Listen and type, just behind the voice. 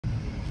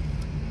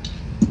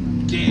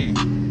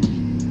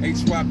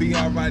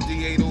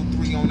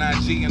HyBrid803 on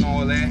IG and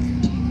all that.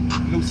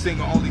 New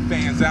single,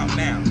 OnlyFans out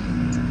now.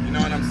 You know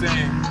what I'm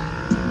saying?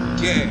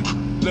 Yeah,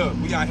 look,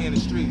 we out here in the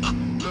streets.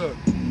 Look,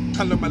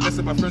 I learned my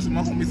lesson by friends with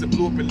my homies that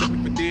blew up and left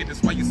me for dead.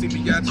 That's why you see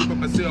me out here by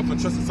myself and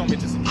trust us on me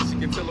just in case you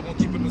can tell I won't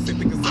keep it no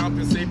safety cause I've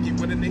been safe. Keep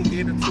running their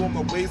head and two on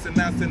my waist and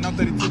now send out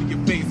 32 to your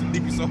face and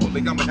leave you so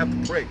holy I'ma have to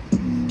pray.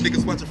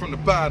 Niggas watching from the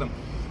bottom.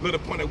 Little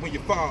point at when you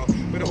fall,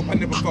 but I hope I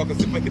never fall, cause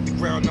if I hit the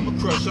ground, I'ma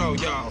crush all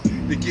y'all.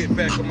 To get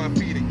back on my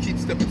feet and keep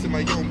stepping to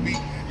my own beat.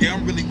 Yeah,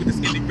 I'm really with this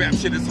indie rap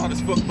shit, it's hard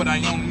as fuck, but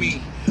I own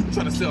me. I'm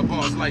trying to sell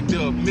bars like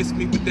Dub, miss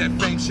me with that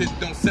fame shit.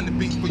 Don't send the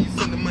beat before you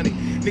send the money.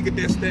 Nigga,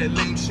 that's that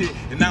lame shit,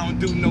 and I don't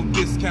do no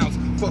discounts.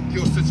 Fuck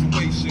your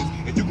situations,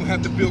 and you gon'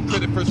 have to build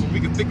credit first when we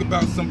can think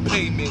about some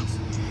payments.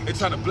 They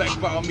try to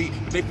blackball me,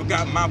 but they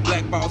forgot my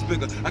black ball's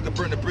bigger. I can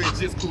burn the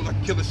bridge, it's cool, I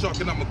can kill a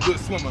shark and I'm a good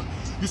swimmer.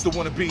 Used to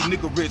wanna be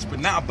nigga rich, but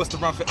now I bust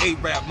around for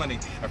A-rap money.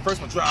 At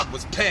first my drive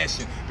was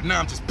passion, but now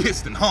I'm just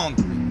pissed and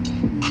hungry.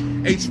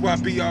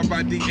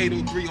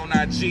 HyBrid803 on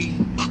IG.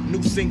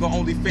 New single,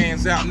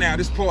 OnlyFans out now,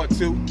 this part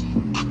 2.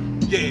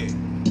 Yeah,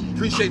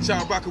 appreciate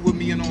y'all rocking with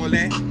me and all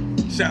that.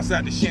 Shouts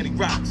out to Shanty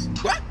Rocks.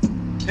 What?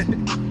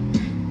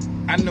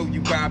 I know you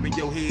bobbing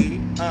your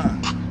head,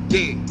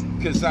 yeah,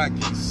 cause I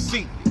can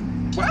see you.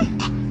 What?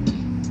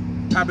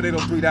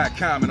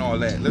 HyBrid803.com and all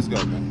that. Let's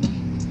go, man.